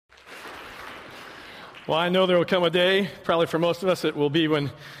Well, I know there will come a day, probably for most of us, it will be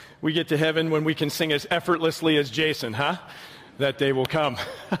when we get to heaven, when we can sing as effortlessly as Jason, huh? That day will come.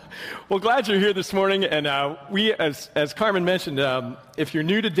 Well, glad you're here this morning, and we, as Carmen mentioned, if you're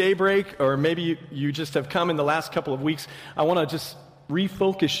new to Daybreak, or maybe you just have come in the last couple of weeks, I want to just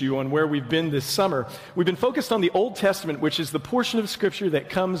refocus you on where we've been this summer. We've been focused on the Old Testament, which is the portion of Scripture that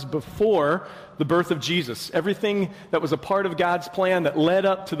comes before the birth of Jesus. Everything that was a part of God's plan that led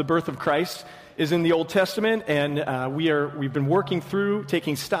up to the birth of Christ is in the Old Testament, and we've been working through,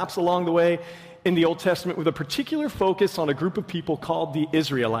 taking stops along the way in the Old Testament with a particular focus on a group of people called the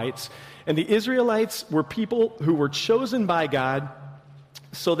Israelites. And the Israelites were people who were chosen by God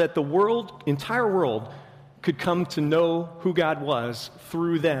so that the entire world could come to know who God was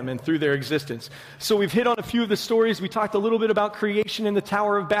through them and through their existence. So we've hit on a few of the stories. We talked a little bit about creation in the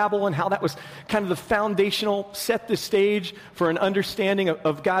Tower of Babel and how that was kind of the foundational, set the stage for an understanding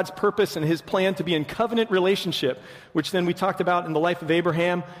of God's purpose and his plan to be in covenant relationship, which then we talked about in the life of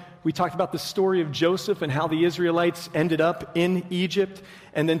Abraham. We talked about the story of Joseph and how the Israelites ended up in Egypt.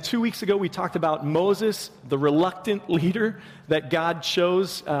 And then 2 weeks ago, we talked about Moses, the reluctant leader that God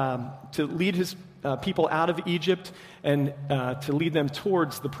chose to lead his people out of Egypt and to lead them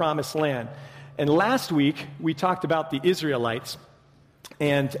towards the promised land. And last week, we talked about the Israelites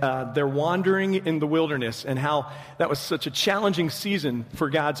and their wandering in the wilderness and how that was such a challenging season for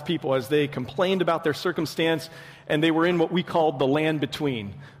God's people as they complained about their circumstance, and they were in what we called the land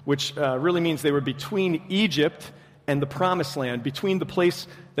between, which really means they were between Egypt and the promised land, between the place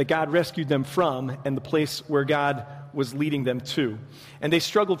that God rescued them from and the place where God was leading them to. And they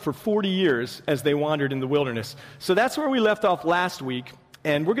struggled for 40 years as they wandered in the wilderness. So that's where we left off last week.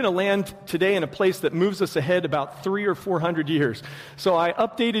 And we're going to land today in a place that moves us ahead about 300 or 400 years. So I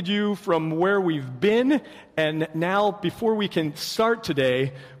updated you from where we've been, and now before we can start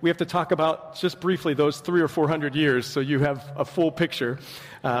today, we have to talk about just briefly those 300 or 400 years so you have a full picture.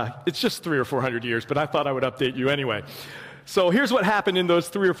 It's just 300 or 400 years, but I thought I would update you anyway. So here's what happened in those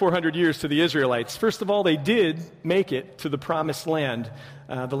 300 or 400 years to the Israelites. First of all, they did make it to the promised land,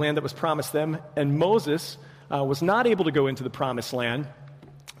 the land that was promised them, and Moses was not able to go into the promised land.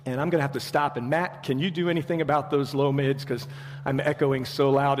 And I'm going to have to stop. And Matt, can you do anything about those low mids? Because I'm echoing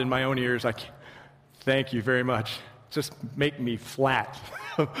so loud in my own ears. I can't. Thank you very much. Just make me flat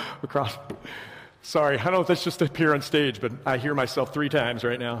across. Sorry, I don't know if that's just appear on stage, but I hear myself 3 times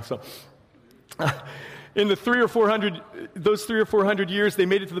right now. So, in the 300 or 400 years, they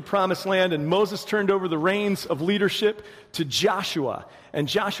made it to the promised land, and Moses turned over the reins of leadership to Joshua. And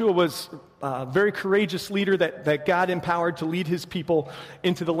Joshua was a very courageous leader that God empowered to lead his people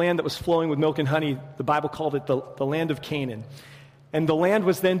into the land that was flowing with milk and honey. The Bible called it the land of Canaan. And the land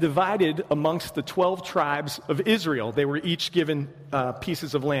was then divided amongst the 12 tribes of Israel. They were each given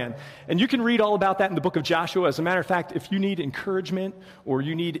pieces of land. And you can read all about that in the book of Joshua. As a matter of fact, if you need encouragement or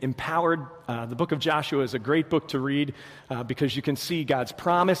you need empowered, the book of Joshua is a great book to read because you can see God's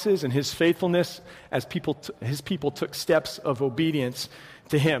promises and his faithfulness as his people took steps of obedience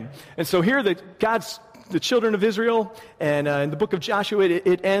to him. And so here the children of Israel, and in the book of Joshua,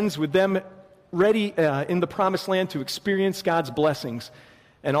 it ends with them ready in the promised land to experience God's blessings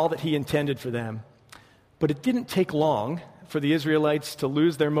and all that he intended for them. But it didn't take long for the Israelites to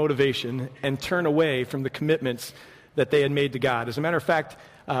lose their motivation and turn away from the commitments that they had made to God. As a matter of fact,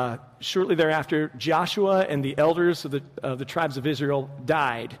 shortly thereafter, Joshua and the elders of the tribes of Israel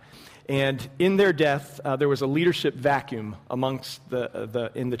died. And in their death, there was a leadership vacuum amongst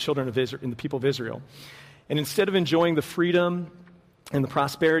in the children of Israel, in the people of Israel. And instead of enjoying the freedom and the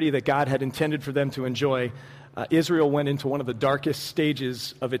prosperity that God had intended for them to enjoy, Israel went into one of the darkest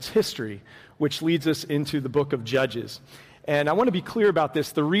stages of its history, which leads us into the book of Judges. And I want to be clear about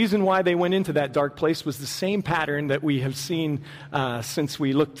this. The reason why they went into that dark place was the same pattern that we have seen since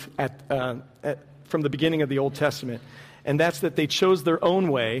we looked at from the beginning of the Old Testament. And that's that they chose their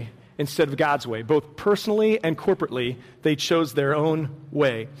own way instead of God's way. Both personally and corporately, they chose their own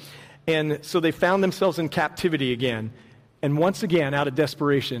way. And so they found themselves in captivity again. And once again, out of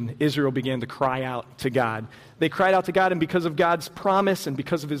desperation, Israel began to cry out to God. They cried out to God, and because of God's promise and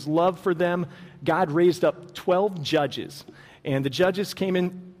because of his love for them, God raised up 12 judges. And the judges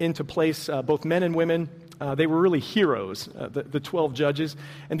came into place, both men and women. They were really heroes, the 12 judges.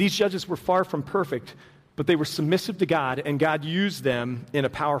 And these judges were far from perfect, but they were submissive to God, and God used them in a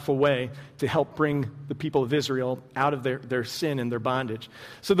powerful way to help bring the people of Israel out of their sin and their bondage.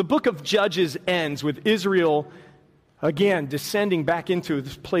 So the book of Judges ends with Israel again descending back into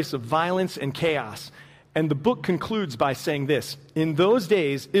this place of violence and chaos. And the book concludes by saying this: in those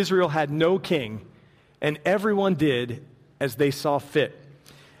days, Israel had no king, and everyone did as they saw fit.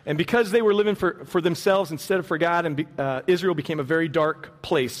 And because they were living for themselves instead of for God, and Israel became a very dark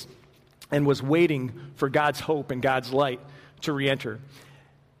place and was waiting for God's hope and God's light to re-enter.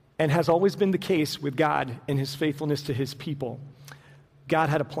 And has always been the case with God and his faithfulness to his people. God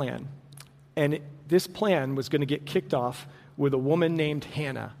had a plan. And this plan was going to get kicked off with a woman named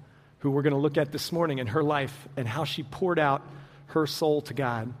Hannah, who we're going to look at this morning in her life and how she poured out her soul to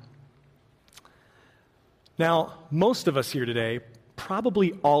God. Now, most of us here today,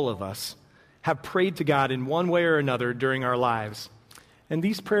 probably all of us, have prayed to God in one way or another during our lives. And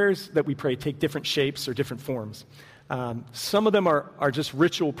these prayers that we pray take different shapes or different forms. Some of them are just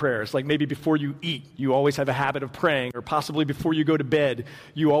ritual prayers, like maybe before you eat, you always have a habit of praying, or possibly before you go to bed,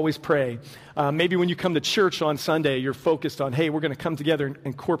 you always pray. Maybe when you come to church on Sunday, you're focused on, hey, we're going to come together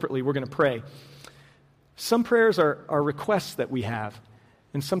and corporately we're going to pray. Some prayers are requests that we have.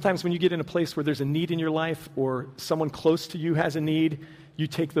 And sometimes when you get in a place where there's a need in your life or someone close to you has a need, you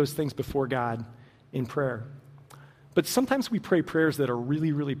take those things before God in prayer. But sometimes we pray prayers that are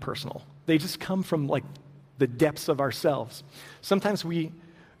really, really personal. They just come from like the depths of ourselves. Sometimes we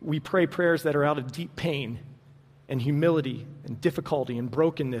pray prayers that are out of deep pain and humility and difficulty and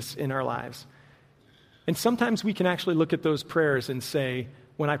brokenness in our lives. And sometimes we can actually look at those prayers and say,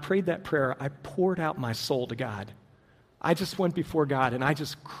 when I prayed that prayer, I poured out my soul to God. I just went before God and I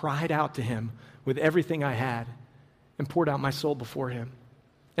just cried out to him with everything I had and poured out my soul before him.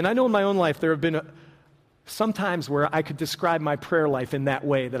 And I know in my own life there have been some times where I could describe my prayer life in that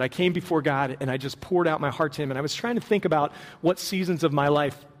way, that I came before God and I just poured out my heart to him. And I was trying to think about what seasons of my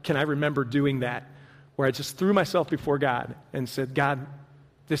life can I remember doing that, where I just threw myself before God and said, God,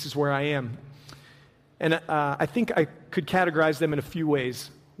 this is where I am. And I think I could categorize them in a few ways.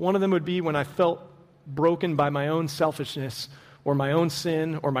 One of them would be when I felt broken by my own selfishness or my own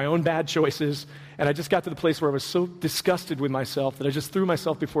sin or my own bad choices, and I just got to the place where I was so disgusted with myself that I just threw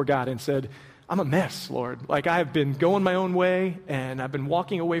myself before God and said, I'm a mess, Lord. Like, I have been going my own way, and I've been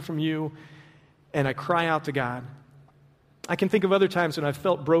walking away from you, and I cry out to God. I can think of other times when I've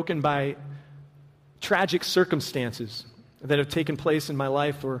felt broken by tragic circumstances that have taken place in my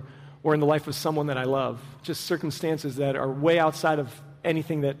life or in the life of someone that I love, just circumstances that are way outside of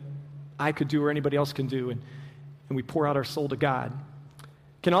anything that I could do or anybody else can do, and we pour out our soul to God.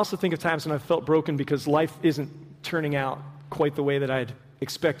 Can also think of times when I've felt broken because life isn't turning out quite the way that I'd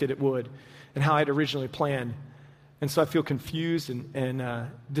expected it would and how I'd originally planned. And so I feel confused and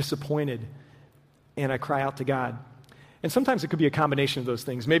disappointed, and I cry out to God. And sometimes it could be a combination of those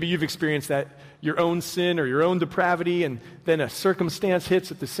things. Maybe you've experienced that, your own sin or your own depravity, and then a circumstance hits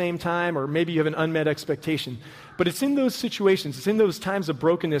at the same time, or maybe you have an unmet expectation. But it's in those situations, it's in those times of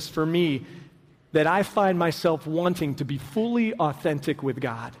brokenness for me that I find myself wanting to be fully authentic with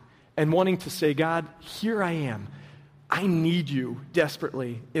God and wanting to say, God, here I am. I need you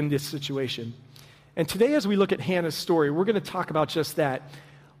desperately in this situation. And today, as we look at Hannah's story, we're going to talk about just that.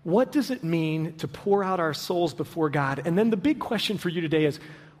 What does it mean to pour out our souls before God? And then the big question for you today is,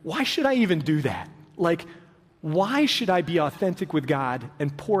 why should I even do that? Like, why should I be authentic with God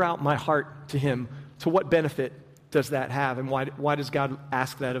and pour out my heart to him? To what benefit does that have? And why does God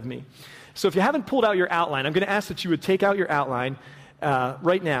ask that of me? So if you haven't pulled out your outline, I'm going to ask that you would take out your outline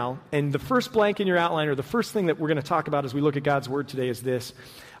right now. And the first blank in your outline, or the first thing that we're going to talk about as we look at God's word today, is this.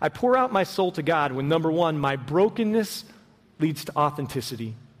 I pour out my soul to God when, number one, my brokenness leads to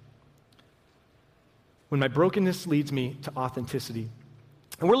authenticity. When my brokenness leads me to authenticity.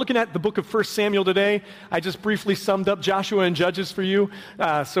 And we're looking at the book of 1 Samuel today. I just briefly summed up Joshua and Judges for you.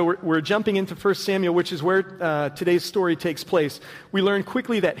 So we're jumping into 1 Samuel, which is where today's story takes place. We learn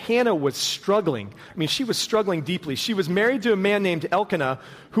quickly that Hannah was struggling. I mean, she was struggling deeply. She was married to a man named Elkanah,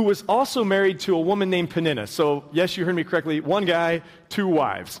 who was also married to a woman named Peninnah. So, yes, you heard me correctly. One guy, two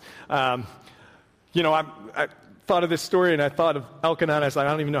wives. I thought of this story and I thought of Elkanah, and I was like,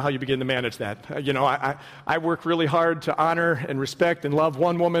 I don't even know how you begin to manage that. I work really hard to honor and respect and love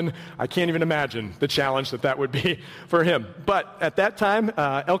one woman. I can't even imagine the challenge that would be for him. But at that time,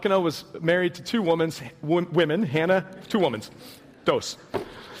 Elkanah was married to two women, Hannah, two women. Dos.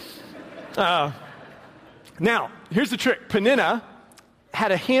 Now, here's the trick. Peninnah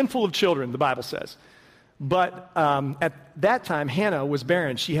had a handful of children, the Bible says. But at that time, Hannah was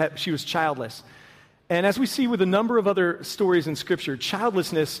barren. She was childless. And as we see with a number of other stories in Scripture,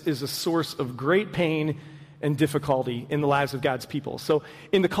 childlessness is a source of great pain and difficulty in the lives of God's people. So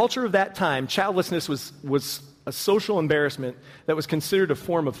in the culture of that time, childlessness was a social embarrassment that was considered a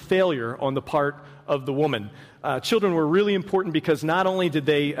form of failure on the part of the woman. Children were really important because not only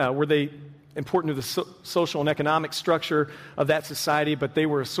were they important to the social and economic structure of that society, but they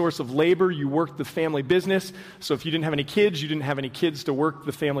were a source of labor. You worked the family business. So if you didn't have any kids, you didn't have any kids to work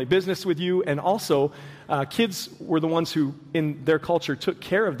the family business with you. And also, kids were the ones who, in their culture, took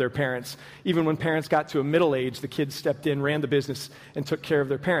care of their parents. Even when parents got to a middle age, the kids stepped in, ran the business, and took care of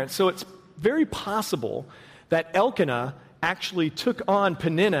their parents. So it's very possible that Elkanah actually took on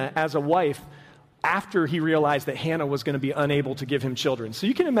Peninnah as a wife after he realized that Hannah was going to be unable to give him children. So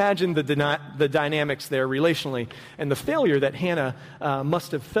you can imagine the dynamics there relationally and the failure that Hannah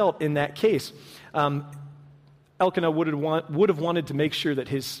must have felt in that case. Elkanah would have wanted to make sure that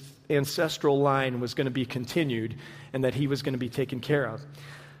his ancestral line was going to be continued and that he was going to be taken care of.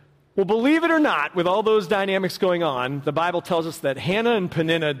 Well, believe it or not, with all those dynamics going on, the Bible tells us that Hannah and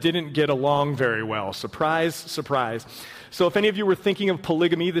Peninnah didn't get along very well. Surprise, surprise. So if any of you were thinking of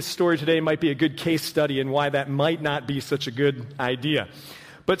polygamy, this story today might be a good case study in why that might not be such a good idea.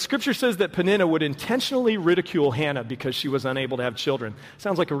 But Scripture says that Peninnah would intentionally ridicule Hannah because she was unable to have children.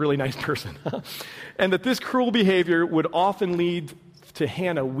 Sounds like a really nice person. And that this cruel behavior would often lead to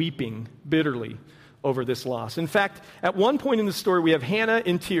Hannah weeping bitterly over this loss. In fact, at one point in the story, we have Hannah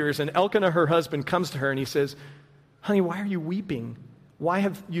in tears, and Elkanah, her husband, comes to her and he says, "Honey, why are you weeping? Why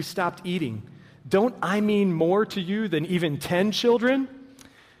have you stopped eating? Don't I mean more to you than even 10 children?"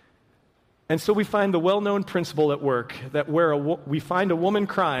 And so we find the well-known principle at work that where we find a woman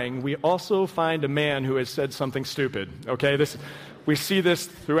crying, we also find a man who has said something stupid. Okay, we see this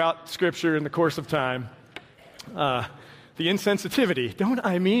throughout Scripture in the course of time. The insensitivity. Don't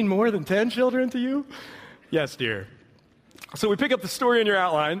I mean more than 10 children to you? Yes, dear. So we pick up the story in your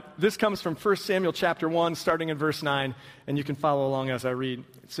outline. This comes from 1 Samuel chapter 1, starting in verse 9, and you can follow along as I read.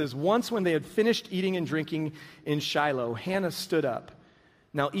 It says, "Once when they had finished eating and drinking in Shiloh, Hannah stood up.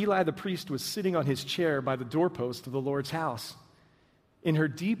 Now Eli the priest was sitting on his chair by the doorpost of the Lord's house. In her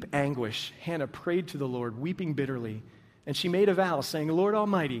deep anguish, Hannah prayed to the Lord, weeping bitterly, and she made a vow, saying, 'Lord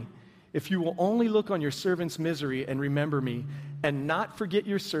Almighty, if you will only look on your servant's misery and remember me, and not forget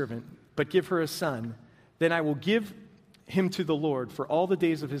your servant, but give her a son, then I will give him to the Lord for all the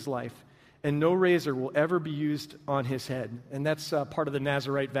days of his life, and no razor will ever be used on his head.'" And that's part of the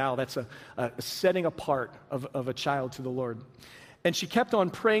Nazirite vow. That's a setting apart of a child to the Lord. And she kept on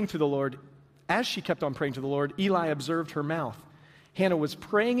praying to the Lord. As she kept on praying to the Lord, Eli observed her mouth. Hannah was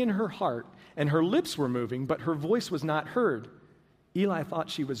praying in her heart, and her lips were moving, but her voice was not heard. Eli thought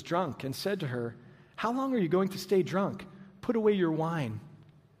she was drunk and said to her, "How long are you going to stay drunk? Put away your wine."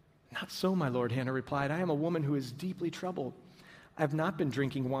 "Not so, my lord," Hannah replied. "I am a woman who is deeply troubled. I have not been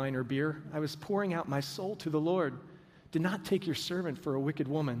drinking wine or beer. I was pouring out my soul to the Lord. Do not take your servant for a wicked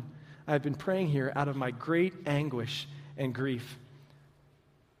woman. I have been praying here out of my great anguish and grief."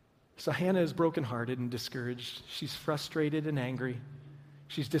 So Hannah is brokenhearted and discouraged. She's frustrated and angry.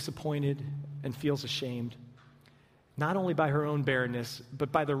 She's disappointed and feels ashamed, not only by her own barrenness,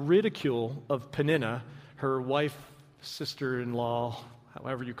 but by the ridicule of Peninnah, her wife, sister-in-law,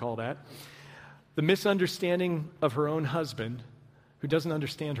 however you call that, the misunderstanding of her own husband, who doesn't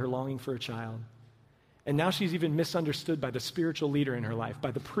understand her longing for a child. And now she's even misunderstood by the spiritual leader in her life,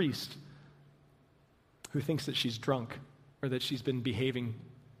 by the priest, who thinks that she's drunk or that she's been behaving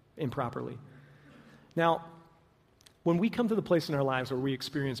improperly. Now, when we come to the place in our lives where we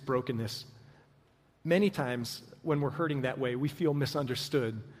experience brokenness, many times when we're hurting that way, we feel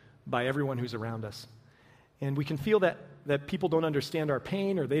misunderstood by everyone who's around us. And we can feel that people don't understand our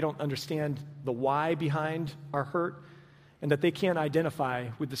pain, or they don't understand the why behind our hurt, and that they can't identify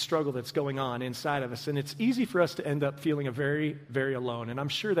with the struggle that's going on inside of us. And it's easy for us to end up feeling very, very alone. And I'm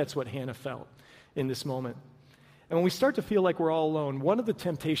sure that's what Hannah felt in this moment. And when we start to feel like we're all alone, one of the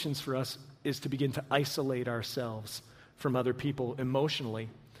temptations for us is to begin to isolate ourselves from other people emotionally.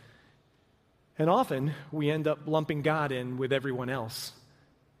 And often, we end up lumping God in with everyone else.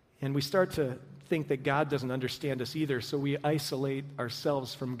 And we start to think that God doesn't understand us either, so we isolate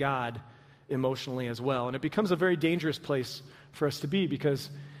ourselves from God emotionally as well. And it becomes a very dangerous place for us to be because,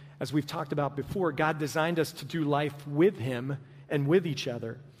 as we've talked about before, God designed us to do life with Him and with each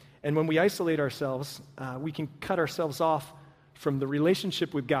other. And when we isolate ourselves, we can cut ourselves off from the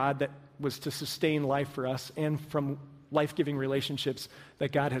relationship with God that was to sustain life for us and from life-giving relationships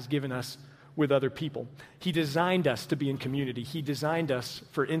that God has given us with other people. He designed us to be in community. He designed us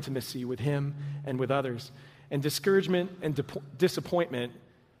for intimacy with Him and with others. And discouragement and disappointment,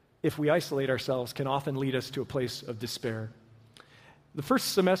 if we isolate ourselves, can often lead us to a place of despair. The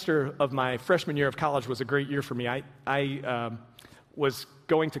first semester of my freshman year of college was a great year for me. I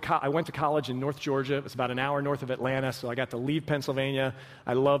I went to college in North Georgia. It was about an hour north of Atlanta, so I got to leave Pennsylvania.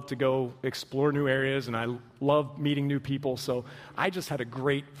 I love to go explore new areas, and I love meeting new people, so I just had a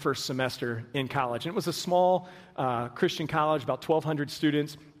great first semester in college. And it was a small Christian college, about 1,200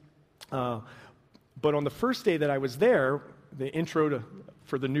 students. But on the first day that I was there, the intro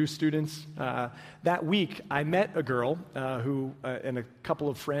for the new students, that week I met a girl who and a couple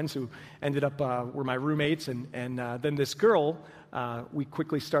of friends who ended up were my roommates, and then this girl, we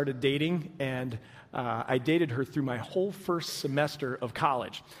quickly started dating, and I dated her through my whole first semester of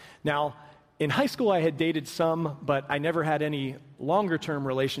college. Now, in high school, I had dated some, but I never had any longer-term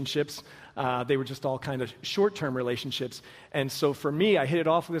relationships. They were just all kind of short-term relationships. And so for me, I hit it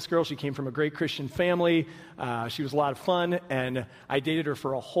off with this girl. She came from a great Christian family. She was a lot of fun, and I dated her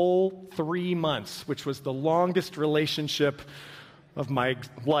for a whole 3 months, which was the longest relationship of my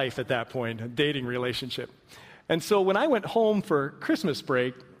life at that point, a dating relationship. And so when I went home for Christmas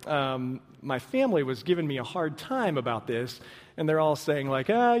break, my family was giving me a hard time about this, and they're all saying like,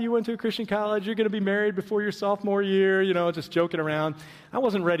 you went to a Christian college, you're going to be married before your sophomore year, just joking around. I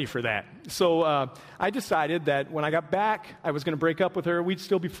wasn't ready for that. So I decided that when I got back, I was going to break up with her. We'd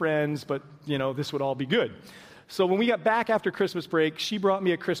still be friends, but, this would all be good. So when we got back after Christmas break, she brought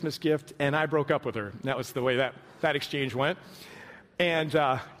me a Christmas gift, and I broke up with her. That was the way that exchange went. And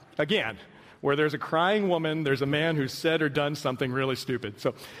again, where there's a crying woman, there's a man who's said or done something really stupid.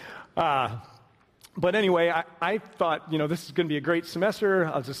 So, but anyway, I thought, this is going to be a great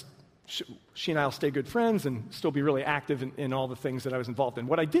semester. She and I will stay good friends and still be really active in all the things that I was involved in.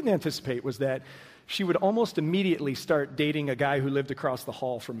 What I didn't anticipate was that she would almost immediately start dating a guy who lived across the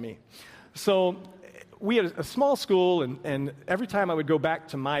hall from me. So we had a small school, and every time I would go back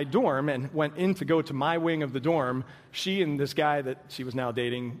to my dorm and went in to go to my wing of the dorm, she and this guy that she was now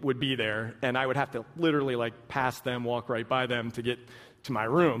dating would be there, and I would have to literally pass them, walk right by them to get to my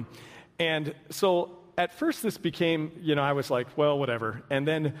room. And so at first this became, I was like, well, whatever. And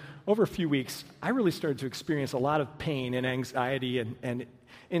then over a few weeks, I really started to experience a lot of pain and anxiety, and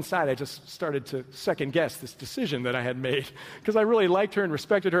inside I just started to second guess this decision that I had made, because I really liked her and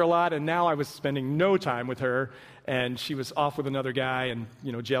respected her a lot, and now I was spending no time with her, and she was off with another guy, and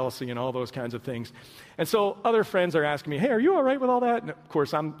jealousy and all those kinds of things. And so other friends are asking me, hey, are you all right with all that? And of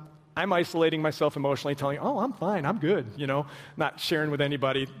course I'm isolating myself emotionally, telling, oh, I'm fine, I'm good, not sharing with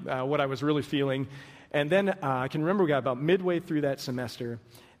anybody what I was really feeling. And then I can remember we got about midway through that semester,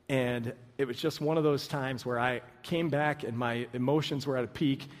 and it was just one of those times where I came back and my emotions were at a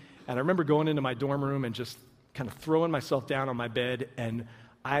peak, and I remember going into my dorm room and just kind of throwing myself down on my bed, and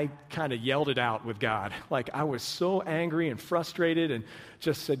I kind of yelled it out with God. I was so angry and frustrated, and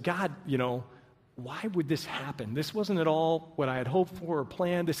just said, God, why would this happen? This wasn't at all what I had hoped for or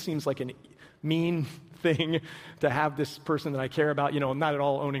planned. This seems like a mean thing to have this person that I care about, not at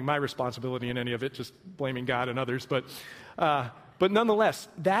all owning my responsibility in any of it, just blaming God and others. But nonetheless,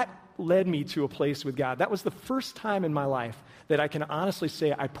 that led me to a place with God. That was the first time in my life that I can honestly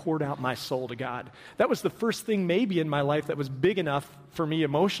say I poured out my soul to God. That was the first thing maybe in my life that was big enough for me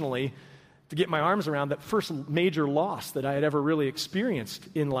emotionally to get my arms around that first major loss that I had ever really experienced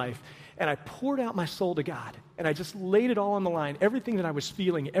in life. And I poured out my soul to God, and I just laid it all on the line, everything that I was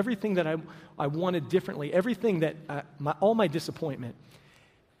feeling, everything that I wanted differently, everything that, all my disappointment.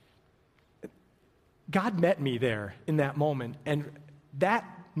 God met me there in that moment, and that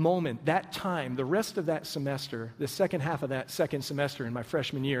moment, that time, the rest of that semester, the second half of that second semester in my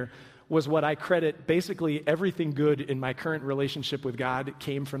freshman year, was what I credit basically everything good in my current relationship with God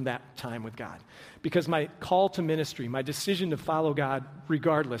came from that time with God. Because my call to ministry, my decision to follow God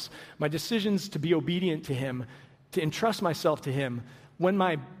regardless, my decisions to be obedient to Him, to entrust myself to Him, when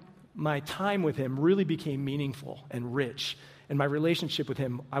my time with Him really became meaningful and rich, and my relationship with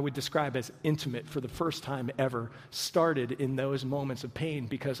Him I would describe as intimate for the first time ever, started in those moments of pain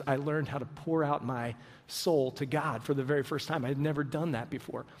because I learned how to pour out my soul to God for the very first time. I had never done that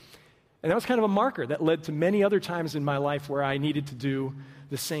before. And that was kind of a marker that led to many other times in my life where I needed to do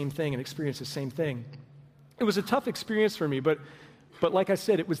the same thing and experience the same thing. It was a tough experience for me, but like I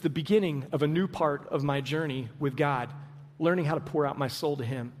said, it was the beginning of a new part of my journey with God, learning how to pour out my soul to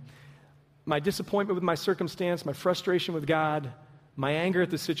Him. My disappointment with my circumstance, my frustration with God, my anger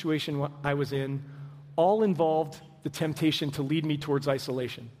at the situation I was in, all involved the temptation to lead me towards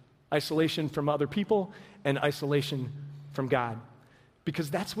isolation. Isolation from other people and isolation from God.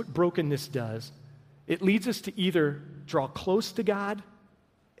 Because that's what brokenness does. It leads us to either draw close to God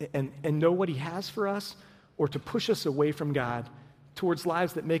and know what He has for us, or to push us away from God towards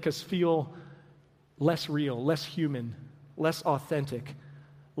lives that make us feel less real, less human, less authentic,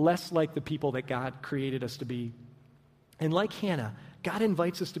 less like the people that God created us to be. And like Hannah, God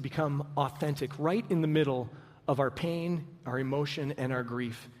invites us to become authentic right in the middle of our pain, our emotion, and our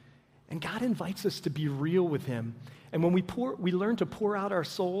grief. And God invites us to be real with him. And when we learn to pour out our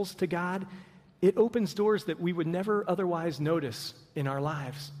souls to God, it opens doors that we would never otherwise notice in our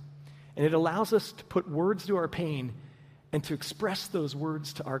lives. And it allows us to put words to our pain and to express those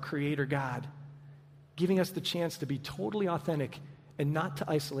words to our Creator God, giving us the chance to be totally authentic and not to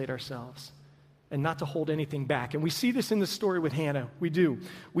isolate ourselves and not to hold anything back. And we see this in the story with Hannah. We do.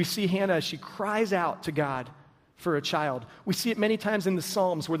 We see Hannah as she cries out to God for a child. We see it many times in the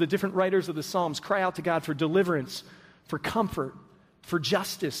Psalms where the different writers of the Psalms cry out to God for deliverance, for comfort, for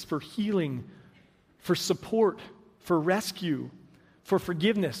justice, for healing, for support, for rescue, for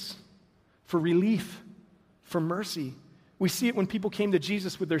forgiveness, for relief, for mercy. We see it when people came to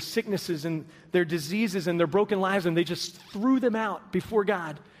Jesus with their sicknesses and their diseases and their broken lives, and they just threw them out before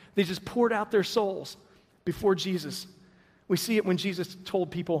God. They just poured out their souls before Jesus. We see it when Jesus told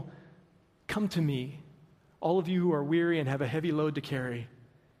people, "Come to me, all of you who are weary and have a heavy load to carry,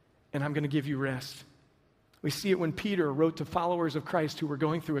 and I'm going to give you rest." We see it when Peter wrote to followers of Christ who were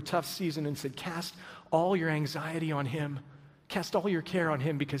going through a tough season and said, "Cast all your anxiety on him. Cast all your care on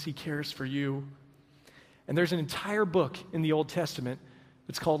him because he cares for you." And there's an entire book in the Old Testament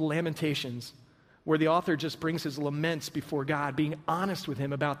that's called Lamentations, where the author just brings his laments before God, being honest with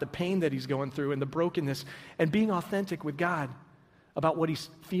him about the pain that he's going through and the brokenness, and being authentic with God about what he's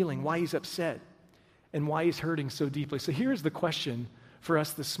feeling, why he's upset, and why he's hurting so deeply. So here's the question for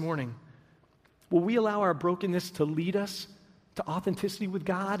us this morning. Will we allow our brokenness to lead us to authenticity with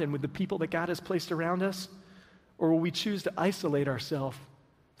God and with the people that God has placed around us? Or will we choose to isolate ourselves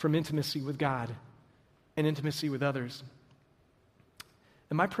from intimacy with God and intimacy with others?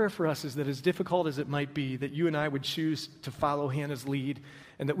 And my prayer for us is that, as difficult as it might be, that you and I would choose to follow Hannah's lead,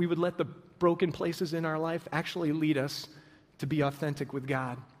 and that we would let the broken places in our life actually lead us to be authentic with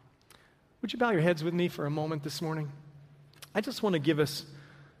God. Would you bow your heads with me for a moment this morning? I just want to give us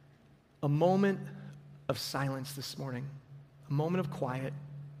a moment of silence this morning, a moment of quiet.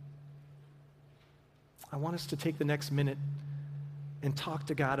 I want us to take the next minute and talk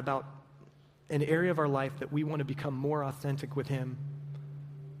to God about an area of our life that we want to become more authentic with Him.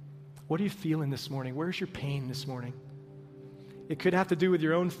 What are you feeling this morning? Where's your pain this morning? It could have to do with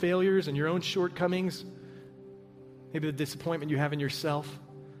your own failures and your own shortcomings, maybe the disappointment you have in yourself.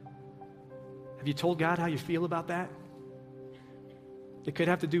 Have you told God how you feel about that? It could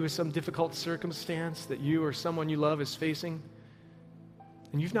have to do with some difficult circumstance that you or someone you love is facing,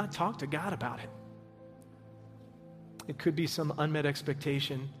 and you've not talked to God about it. It could be some unmet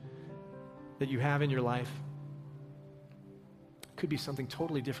expectation that you have in your life. It could be something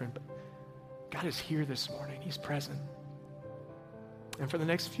totally different, but God is here this morning. He's present. And for the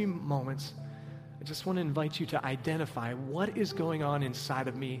next few moments, I just want to invite you to identify what is going on inside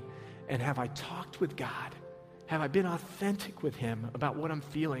of me, and have I talked with God? Have I been authentic with Him about what I'm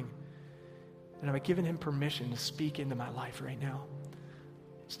feeling? And have I given Him permission to speak into my life right now?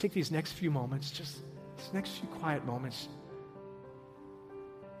 Let's take these next few moments, just these next few quiet moments.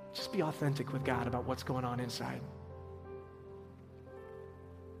 Just be authentic with God about what's going on inside.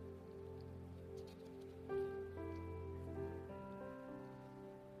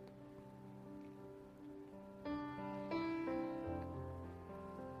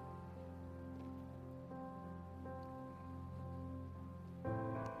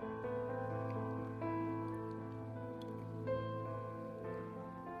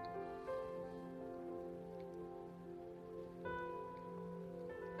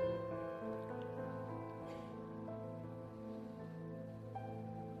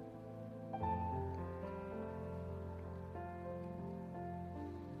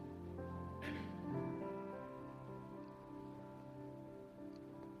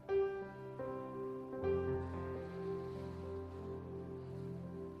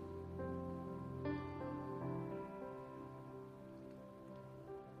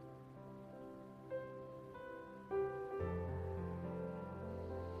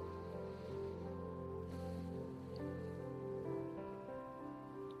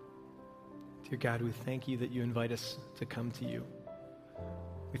 Dear God, we thank you that you invite us to come to you.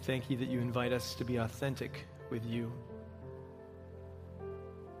 We thank you that you invite us to be authentic with you.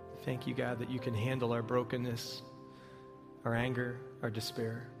 Thank you, God, that you can handle our brokenness, our anger, our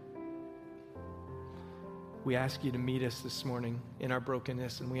despair. We ask you to meet us this morning in our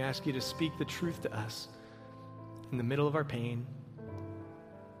brokenness, and we ask you to speak the truth to us in the middle of our pain.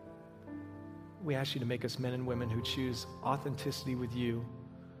 We ask you to make us men and women who choose authenticity with you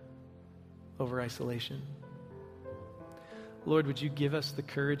over isolation. Lord, would you give us the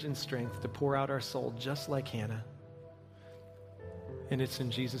courage and strength to pour out our soul just like Hannah? And it's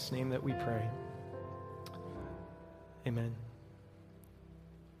in Jesus' name that we pray. Amen.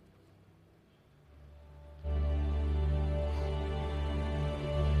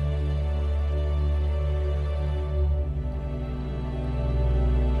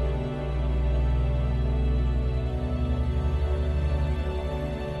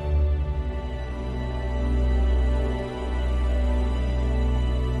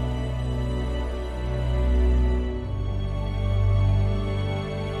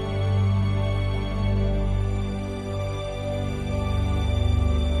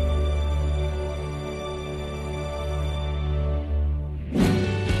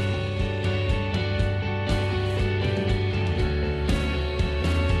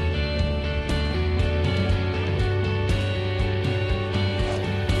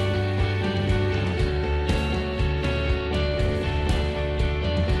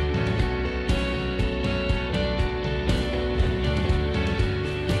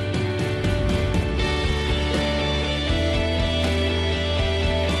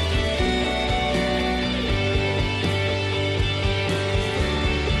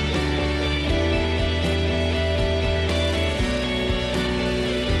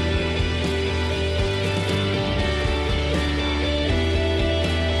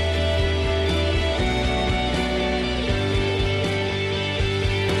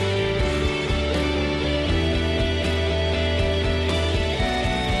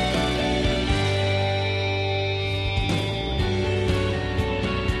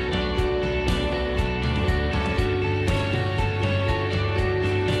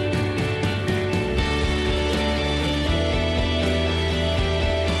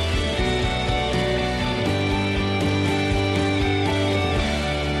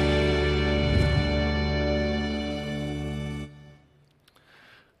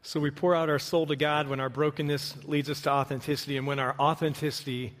 So we pour out our soul to God when our brokenness leads us to authenticity, and when our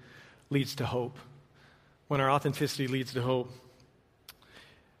authenticity leads to hope. When our authenticity leads to hope.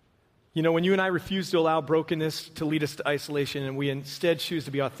 You know, when you and I refuse to allow brokenness to lead us to isolation, and we instead choose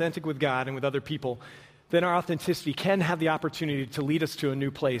to be authentic with God and with other people, then our authenticity can have the opportunity to lead us to a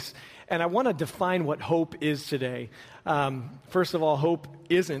new place. And I want to define what hope is today. First of all, hope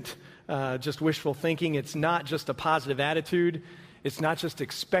isn't just wishful thinking. It's not just a positive attitude. It's not just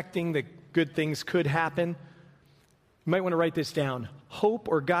expecting that good things could happen. You might want to write this down. Hope,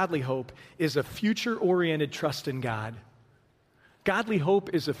 or godly hope, is a future-oriented trust in God. Godly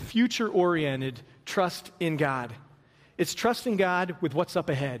hope is a future-oriented trust in God. It's trusting God with what's up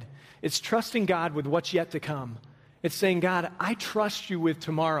ahead. It's trusting God with what's yet to come. It's saying, God, I trust you with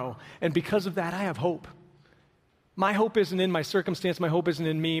tomorrow, and because of that, I have hope. My hope isn't in my circumstance. My hope isn't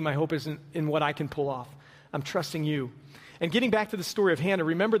in me. My hope isn't in what I can pull off. I'm trusting you. And getting back to the story of Hannah,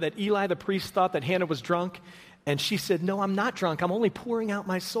 remember that Eli the priest thought that Hannah was drunk? And she said, no, I'm not drunk. I'm only pouring out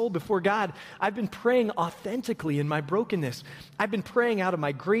my soul before God. I've been praying authentically in my brokenness. I've been praying out of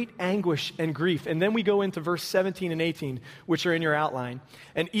my great anguish and grief. And then we go into verse 17 and 18, which are in your outline.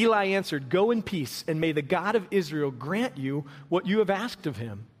 And Eli answered, go in peace, and may the God of Israel grant you what you have asked of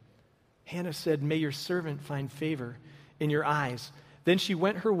him. Hannah said, may your servant find favor in your eyes. Then she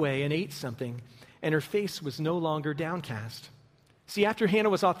went her way and ate something, and her face was no longer downcast. See, after Hannah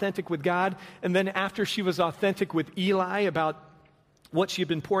was authentic with God, and then after she was authentic with Eli about what she had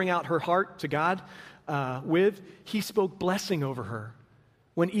been pouring out her heart to God with, he spoke blessing over her.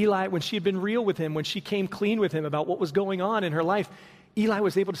 When she had been real with him, when she came clean with him about what was going on in her life, Eli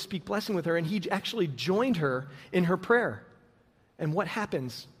was able to speak blessing with her, and he actually joined her in her prayer. And what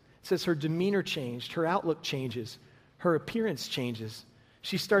happens? It says her demeanor changed, her outlook changes, her appearance changes.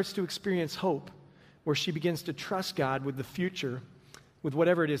 She starts to experience hope, where she begins to trust God with the future, with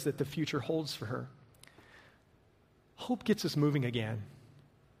whatever it is that the future holds for her. Hope gets us moving again.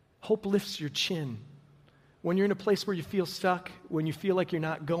 Hope lifts your chin. When you're in a place where you feel stuck, when you feel like you're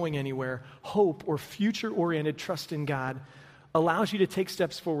not going anywhere, hope, or future-oriented trust in God, allows you to take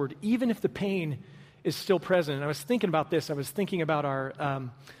steps forward, even if the pain is still present. And I was thinking about this. I was thinking about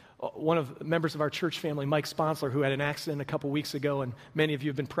one of the members of our church family, Mike Sponsler, who had an accident a couple weeks ago, and many of you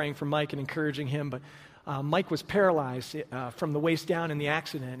have been praying for Mike and encouraging him, but Mike was paralyzed from the waist down in the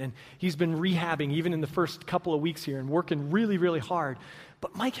accident, and he's been rehabbing even in the first couple of weeks here and working really, really hard.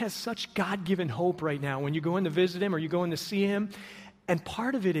 But Mike has such God-given hope right now when you go in to visit him or you go in to see him, and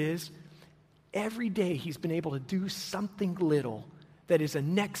part of it is every day he's been able to do something little that is a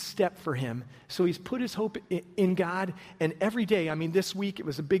next step for him. So he's put his hope in God, and every day, I mean, this week it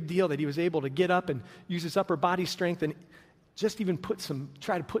was a big deal that he was able to get up and use his upper body strength and just even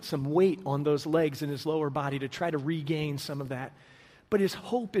try to put some weight on those legs in his lower body to try to regain some of that. but his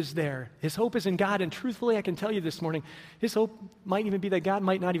hope is there. His hope is in God, and truthfully, I can tell you this morning, his hope might even be that God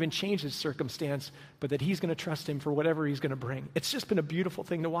might not even change his circumstance, but that he's going to trust him for whatever he's going to bring. It's just been a beautiful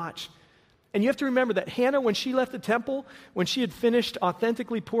thing to watch. And you have to remember that Hannah, when she left the temple, when she had finished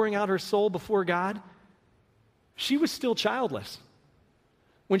authentically pouring out her soul before God, she was still childless.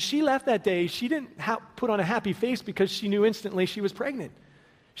 When she left that day, she didn't put on a happy face because she knew instantly she was pregnant.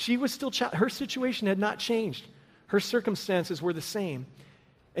 She was still her situation had not changed. Her circumstances were the same.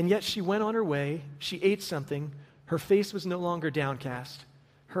 And yet she went on her way. She ate something. Her face was no longer downcast.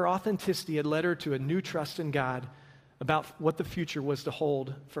 Her authenticity had led her to a new trust in God about what the future was to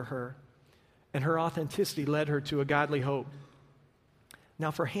hold for her. And her authenticity led her to a godly hope.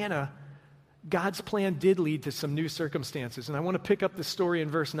 Now for Hannah, God's plan did lead to some new circumstances. And I want to pick up the story in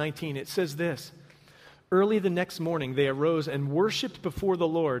verse 19. It says this: "Early the next morning they arose and worshiped before the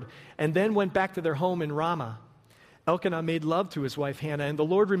Lord, and then went back to their home in Ramah. Elkanah made love to his wife Hannah, and the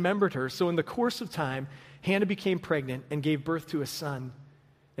Lord remembered her. So in the course of time, Hannah became pregnant and gave birth to a son.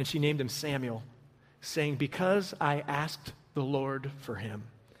 And she named him Samuel, saying, 'Because I asked the Lord for him.'"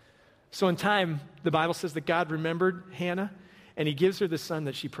 So in time, the Bible says that God remembered Hannah, and he gives her the son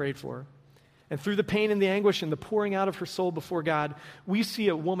that she prayed for. And through the pain and the anguish and the pouring out of her soul before God, we see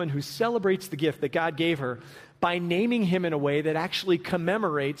a woman who celebrates the gift that God gave her by naming him in a way that actually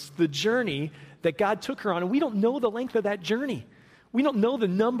commemorates the journey that God took her on. And we don't know the length of that journey. We don't know the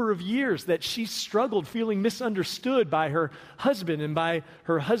number of years that she struggled feeling misunderstood by her husband and by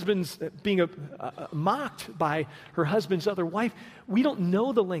her husband's being mocked by her husband's other wife. We don't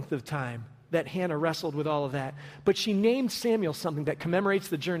know the length of time that Hannah wrestled with all of that. But she named Samuel something that commemorates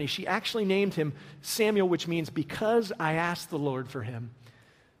the journey. She actually named him Samuel, which means because I asked the Lord for him.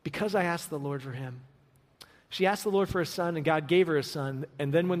 Because I asked the Lord for him. She asked the Lord for a son, and God gave her a son.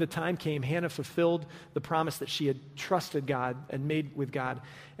 And then when the time came, Hannah fulfilled the promise that she had trusted God and made with God,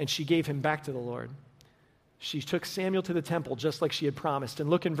 and she gave him back to the Lord. She took Samuel to the temple just like she had promised. And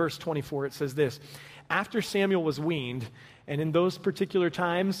look in verse 24, it says this: "After Samuel was weaned," and in those particular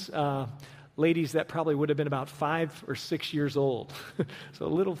times, ladies, that probably would have been about 5 or 6 years old, so a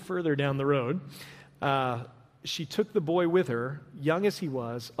little further down the road, she took the boy with her, young as he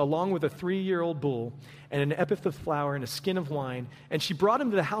was, along with a 3-year-old bull and an ephah of flour and a skin of wine, and she brought him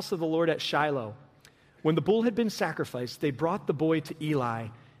to the house of the Lord at Shiloh. When the bull had been sacrificed, they brought the boy to Eli,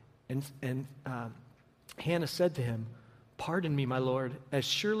 and Hannah said to him, "Pardon me, my Lord, as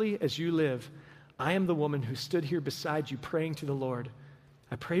surely as you live, I am the woman who stood here beside you praying to the Lord.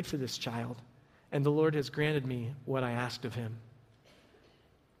 I prayed for this child, and the Lord has granted me what I asked of him."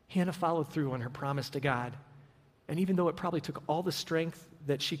 Hannah followed through on her promise to God. And even though it probably took all the strength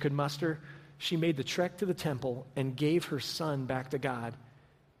that she could muster, she made the trek to the temple and gave her son back to God.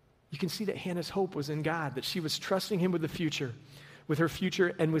 You can see that Hannah's hope was in God, that she was trusting him with the future, with her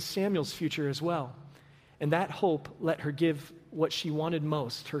future and with Samuel's future as well. And that hope let her give what she wanted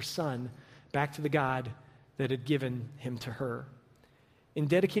most, her son, back to the God that had given him to her. In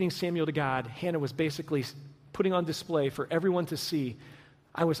dedicating Samuel to God, Hannah was basically putting on display for everyone to see,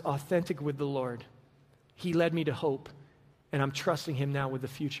 I was authentic with the Lord. He led me to hope, and I'm trusting him now with the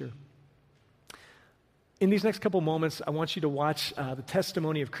future. In these next couple moments, I want you to watch the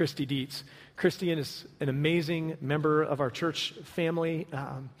testimony of Christy Dietz. Christy is an amazing member of our church family,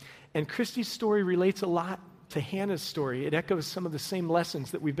 and Christy's story relates a lot to Hannah's story. It echoes some of the same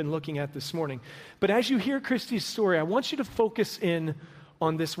lessons that we've been looking at this morning. But as you hear Christy's story, I want you to focus in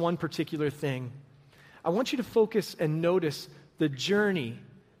on this one particular thing. I want you to focus and notice the journey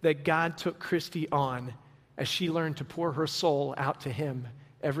that God took Christy on as she learned to pour her soul out to him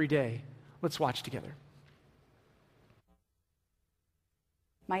every day. Let's watch together.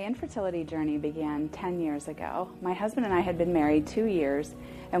 My infertility journey began 10 years ago. My husband and I had been married 2 years,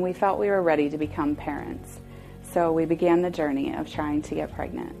 and we felt we were ready to become parents. So we began the journey of trying to get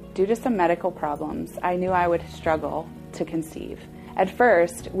pregnant. Due to some medical problems, I knew I would struggle to conceive. At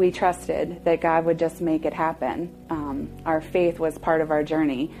first, we trusted that God would just make it happen. Our faith was part of our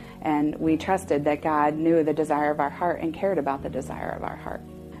journey, and we trusted that God knew the desire of our heart and cared about the desire of our heart.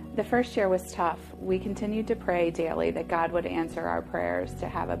 The first year was tough. We continued to pray daily that God would answer our prayers to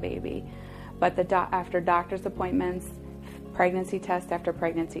have a baby. But after doctor's appointments, pregnancy test after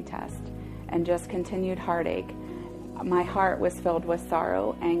pregnancy test, and just continued heartache, my heart was filled with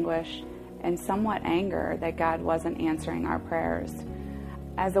sorrow, anguish, and somewhat anger that God wasn't answering our prayers.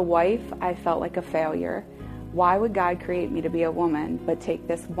 As a wife, I felt like a failure. Why would God create me to be a woman but take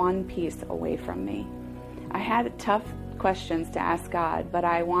this one piece away from me? I had tough questions to ask God, but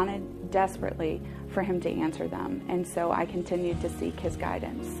I wanted desperately for him to answer them, and so I continued to seek his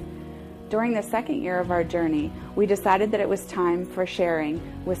guidance. During the second year of our journey, we decided that it was time for sharing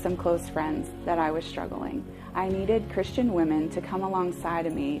with some close friends that I was struggling. I needed Christian women to come alongside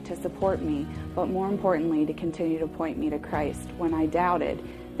of me, to support me, but more importantly, to continue to point me to Christ when I doubted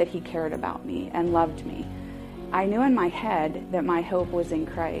that He cared about me and loved me. I knew in my head that my hope was in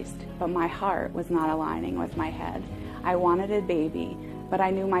Christ, but my heart was not aligning with my head. I wanted a baby, but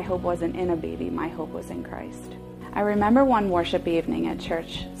I knew my hope wasn't in a baby, my hope was in Christ. I remember one worship evening at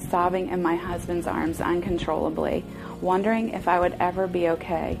church, sobbing in my husband's arms uncontrollably, wondering if I would ever be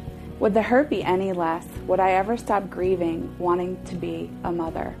okay. Would the hurt be any less? Would I ever stop grieving, wanting to be a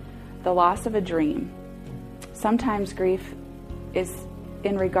mother? The loss of a dream. Sometimes grief is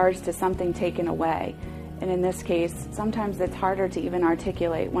in regards to something taken away, and in this case, sometimes it's harder to even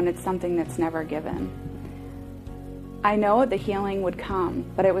articulate when it's something that's never given. I know the healing would come,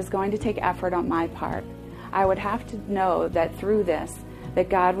 but it was going to take effort on my part. I would have to know that through this, that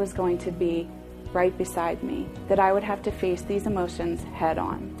God was going to be right beside me, that I would have to face these emotions head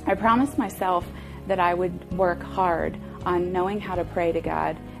on. I promised myself that I would work hard on knowing how to pray to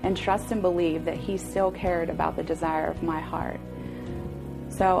God and trust and believe that He still cared about the desire of my heart.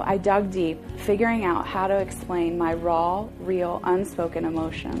 So I dug deep, figuring out how to explain my raw, real, unspoken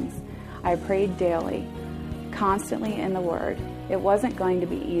emotions. I prayed daily, constantly in the Word. It wasn't going to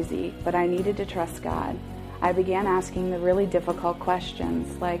be easy, but I needed to trust God. I began asking the really difficult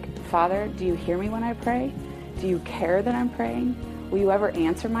questions like, Father, do you hear me when I pray? Do you care that I'm praying? Will you ever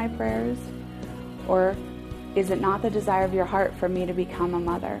answer my prayers? Or is it not the desire of your heart for me to become a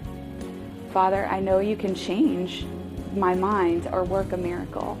mother? Father, I know you can change my mind or work a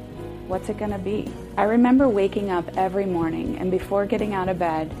miracle. What's it going to be? I remember waking up every morning and before getting out of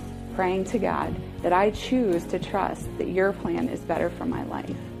bed, praying to God that I choose to trust that your plan is better for my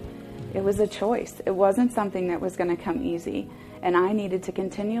life. It was a choice. It wasn't something that was going to come easy. And I needed to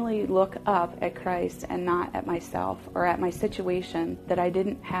continually look up at Christ and not at myself or at my situation that I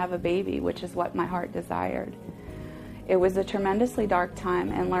didn't have a baby, which is what my heart desired. It was a tremendously dark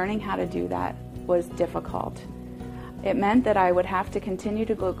time, and learning how to do that was difficult. It meant that I would have to continue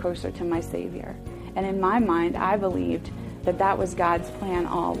to go closer to my Savior. And in my mind, I believed that that was God's plan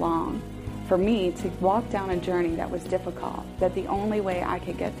all along. For me to walk down a journey that was difficult, that the only way I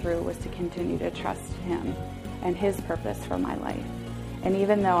could get through was to continue to trust Him and His purpose for my life. And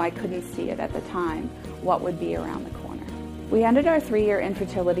even though I couldn't see it at the time, what would be around the corner. We ended our 3-year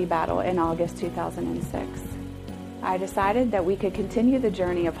infertility battle in August 2006. I decided that we could continue the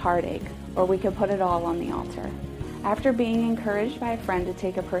journey of heartache, or we could put it all on the altar. After being encouraged by a friend to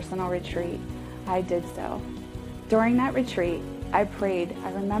take a personal retreat, I did so. During that retreat, I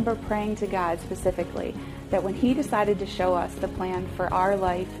remember praying to God specifically that when He decided to show us the plan for our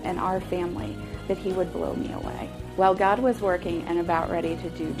life and our family, that He would blow me away. Well, God was working and about ready to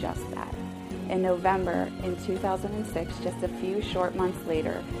do just that. In November in 2006, just a few short months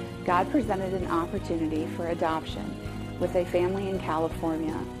later, God presented an opportunity for adoption with a family in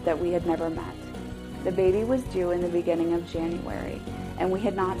California that we had never met. The baby was due in the beginning of January, and we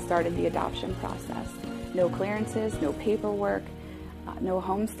had not started the adoption process. No clearances, no paperwork, no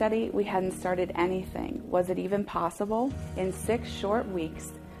home study. We hadn't started anything. Was it even possible? In 6 short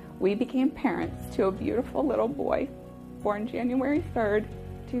weeks, we became parents to a beautiful little boy born January 3rd,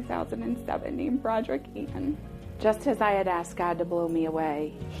 2007, named Broderick Eaton. Just as I had asked God to blow me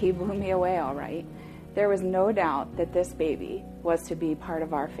away, He blew me away all right. There was no doubt that this baby was to be part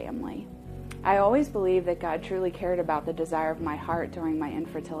of our family. I always believed that God truly cared about the desire of my heart during my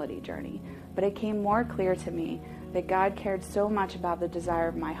infertility journey, but it came more clear to me that God cared so much about the desire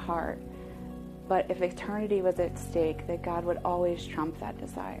of my heart, but if eternity was at stake, that God would always trump that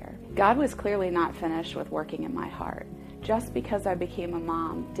desire. God was clearly not finished with working in my heart. Just because I became a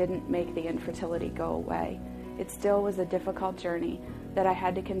mom didn't make the infertility go away. It still was a difficult journey that I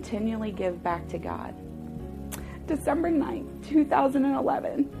had to continually give back to God. December 9th,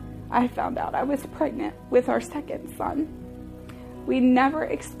 2011, I found out I was pregnant with our second son. We never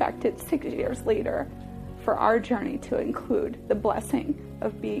expected 6 years later for our journey to include the blessing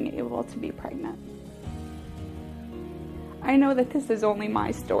of being able to be pregnant. I know that this is only my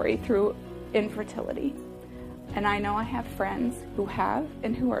story through infertility, and I know I have friends who have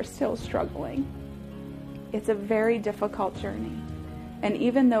and who are still struggling. It's a very difficult journey, and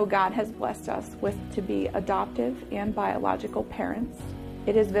even though God has blessed us to be adoptive and biological parents,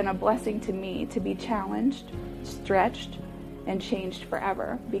 it has been a blessing to me to be challenged, stretched, and changed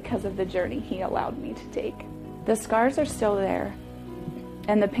forever because of the journey He allowed me to take. The scars are still there,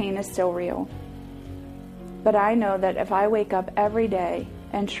 and the pain is still real. But I know that if I wake up every day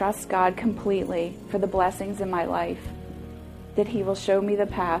and trust God completely for the blessings in my life, that He will show me the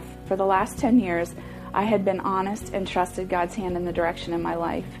path. For the last 10 years, I had been honest and trusted God's hand in the direction of my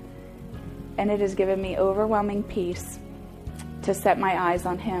life. And it has given me overwhelming peace to set my eyes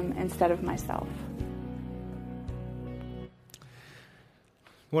on Him instead of myself.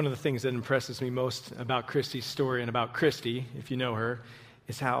 One of the things that impresses me most about Christy's story and about Christy, if you know her,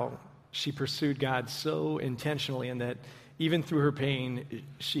 is how she pursued God so intentionally, and that even through her pain,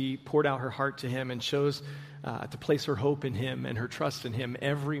 she poured out her heart to Him and chose to place her hope in Him and her trust in Him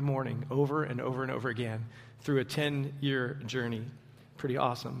every morning, over and over and over again, through a 10-year journey. Pretty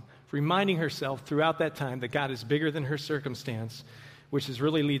awesome. Reminding herself throughout that time that God is bigger than her circumstance, which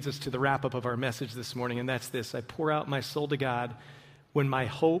really leads us to the wrap-up of our message this morning, and that's this: I pour out my soul to God when my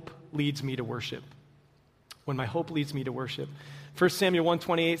hope leads me to worship. When my hope leads me to worship. 1 Samuel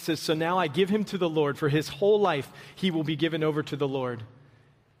 1:28 says, "So now I give him to the Lord, for his whole life he will be given over to the Lord."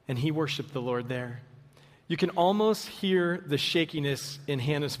 And he worshiped the Lord there. You can almost hear the shakiness in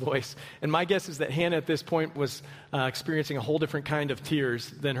Hannah's voice. And my guess is that Hannah at this point was experiencing a whole different kind of tears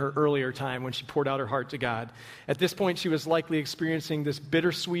than her earlier time when she poured out her heart to God. At this point, she was likely experiencing this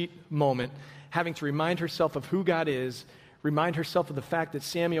bittersweet moment, having to remind herself of who God is, remind herself of the fact that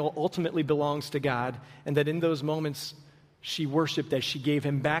Samuel ultimately belongs to God, and that in those moments she worshiped as she gave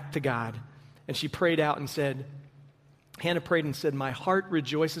him back to God. And she prayed out and said, Hannah prayed and said, "My heart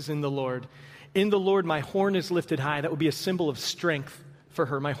rejoices in the Lord. In the Lord my horn is lifted high." That would be a symbol of strength for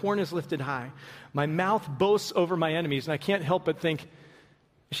her. My horn is lifted high. My mouth boasts over my enemies. And I can't help but think,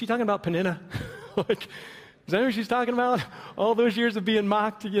 is she talking about Peninnah? Like, is that what she's talking about? All those years of being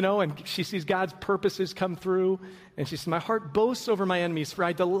mocked, and she sees God's purposes come through. And she says, "My heart boasts over my enemies, for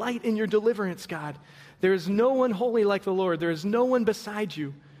I delight in your deliverance, God. There is no one holy like the Lord. There is no one beside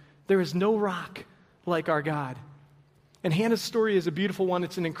you. There is no rock like our God." And Hannah's story is a beautiful one.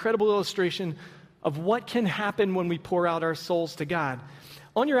 It's an incredible illustration of what can happen when we pour out our souls to God.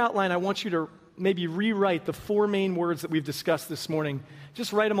 On your outline, I want you to maybe rewrite the 4 main words that we've discussed this morning.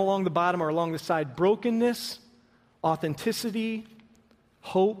 Just write them along the bottom or along the side: brokenness, authenticity,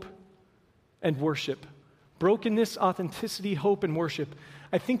 hope, and worship. Brokenness, authenticity, hope, and worship.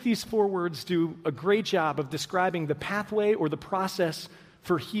 I think these 4 words do a great job of describing the pathway or the process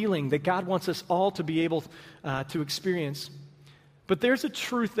for healing that God wants us all to be able to experience. But there's a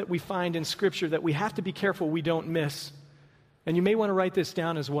truth that we find in Scripture that we have to be careful we don't miss. And you may want to write this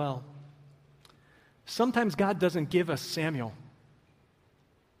down as well. Sometimes God doesn't give us Samuel.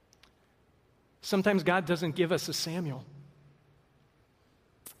 Sometimes God doesn't give us a Samuel.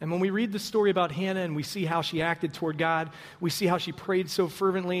 And when we read the story about Hannah and we see how she acted toward God, we see how she prayed so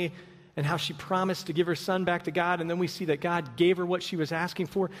fervently and how she promised to give her son back to God, and then we see that God gave her what she was asking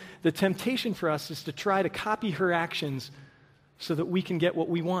for, the temptation for us is to try to copy her actions so that we can get what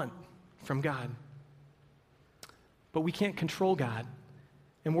we want from God. But we can't control God,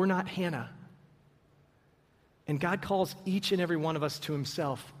 and we're not Hannah. And God calls each and every one of us to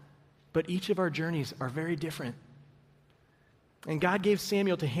himself, but each of our journeys are very different. And God gave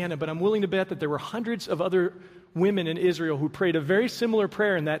Samuel to Hannah, but I'm willing to bet that there were hundreds of other women in Israel who prayed a very similar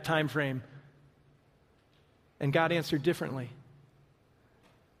prayer in that time frame. And God answered differently.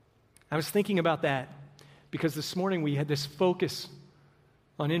 I was thinking about that because this morning we had this focus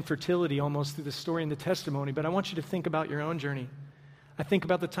on infertility almost through the story and the testimony, but I want you to think about your own journey. I think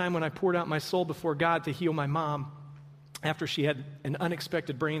about the time when I poured out my soul before God to heal my mom after she had an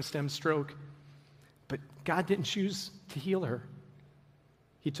unexpected brainstem stroke. But God didn't choose to heal her.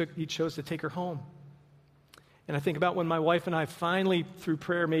 He chose to take her home. And I think about when my wife and I finally, through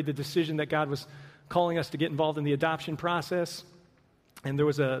prayer, made the decision that God was calling us to get involved in the adoption process. And there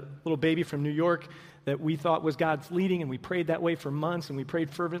was a little baby from New York that we thought was God's leading, and we prayed that way for months, and we prayed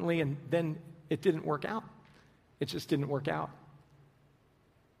fervently, and then it didn't work out. It just didn't work out.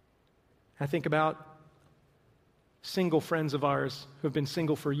 I think about single friends of ours who have been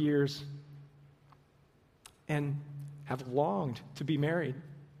single for years and have longed to be married.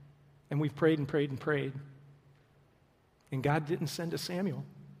 And we've prayed and prayed and prayed. And God didn't send a Samuel.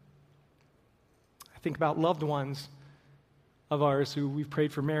 I think about loved ones of ours who we've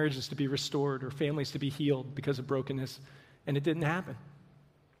prayed for marriages to be restored or families to be healed because of brokenness, and it didn't happen.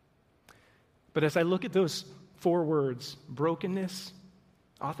 But as I look at those 4 words, brokenness,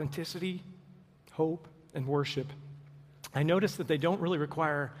 authenticity, hope, and worship, I notice that they don't really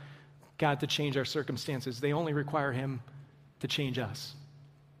require God to change our circumstances. They only require him to change us.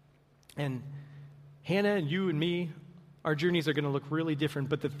 And Hannah and you and me, our journeys are going to look really different,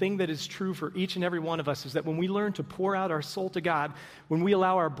 but the thing that is true for each and every one of us is that when we learn to pour out our soul to God, when we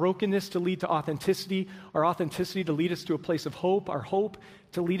allow our brokenness to lead to authenticity, our authenticity to lead us to a place of hope, our hope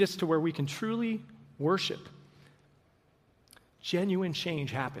to lead us to where we can truly worship, genuine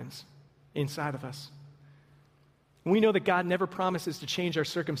change happens inside of us. We know that God never promises to change our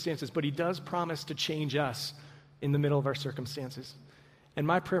circumstances, but he does promise to change us in the middle of our circumstances. And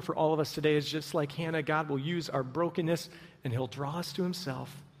my prayer for all of us today is just like Hannah, God will use our brokenness and he'll draw us to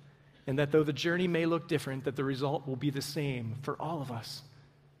himself. And that though the journey may look different, that the result will be the same for all of us,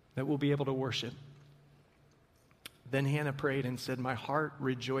 that we'll be able to worship. Then Hannah prayed and said, my heart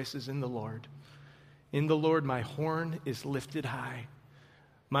rejoices in the Lord. In the Lord my horn is lifted high.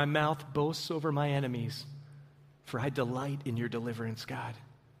 My mouth boasts over my enemies, for I delight in your deliverance, God.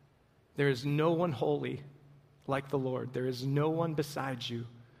 There is no one holy like the Lord. There is no one beside you.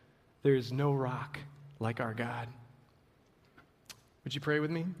 There is no rock like our God. Would you pray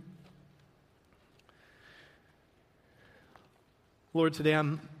with me? Lord, today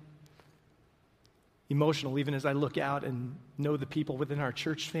I'm emotional even as I look out and know the people within our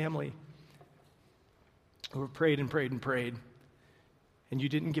church family who have prayed and prayed and prayed, and you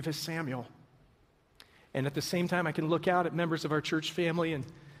didn't give us Samuel. And at the same time, I can look out at members of our church family and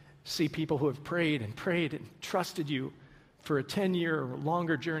see people who have prayed and prayed and trusted you for a 10-year or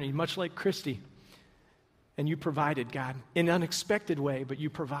longer journey, much like Christy. And you provided, God, in an unexpected way, but you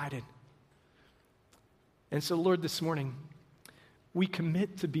provided. And so, Lord, this morning, we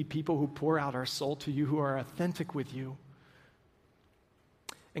commit to be people who pour out our soul to you, who are authentic with you.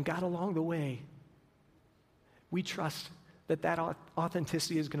 And God, along the way, we trust that that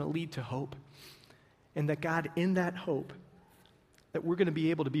authenticity is going to lead to hope. And that, God, in that hope, that we're going to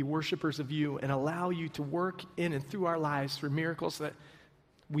be able to be worshipers of you and allow you to work in and through our lives for miracles that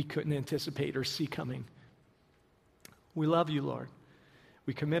we couldn't anticipate or see coming. We love you, Lord.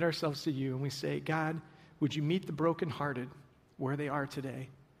 We commit ourselves to you and we say, God, would you meet the brokenhearted where they are today?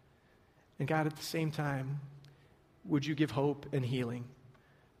 And God, at the same time, would you give hope and healing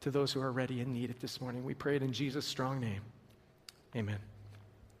to those who are ready and need it this morning? We pray it in Jesus' strong name. Amen.